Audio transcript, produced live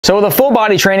So with a full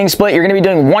body training split, you're gonna be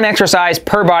doing one exercise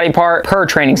per body part per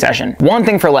training session. One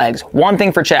thing for legs, one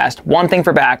thing for chest, one thing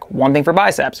for back, one thing for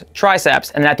biceps,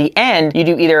 triceps, and then at the end, you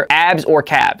do either abs or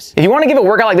calves. If you wanna give a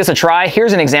workout like this a try,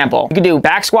 here's an example. You could do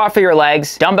back squat for your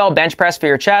legs, dumbbell bench press for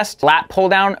your chest, lat pull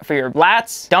down for your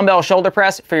lats, dumbbell shoulder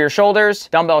press for your shoulders,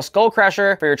 dumbbell skull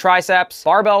crusher for your triceps,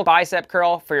 barbell bicep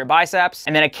curl for your biceps,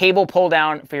 and then a cable pull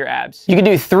down for your abs. You can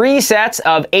do 3 sets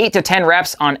of 8 to 10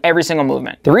 reps on every single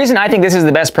movement. The reason I think this is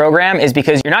the best program is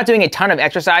because you're not doing a ton of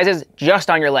exercises just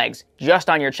on your legs, just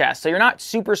on your chest. So you're not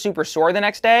super sore the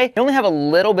next day. You only have a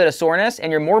little bit of soreness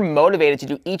and you're more motivated to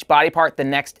do each body part the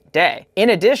next day. In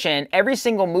addition, every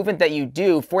single movement that you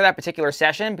do for that particular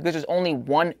session, because there's only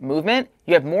one movement,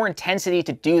 you have more intensity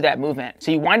to do that movement.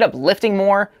 So you wind up lifting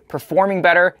more, performing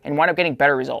better, and wind up getting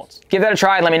better results. Give that a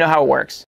try and let me know how it works.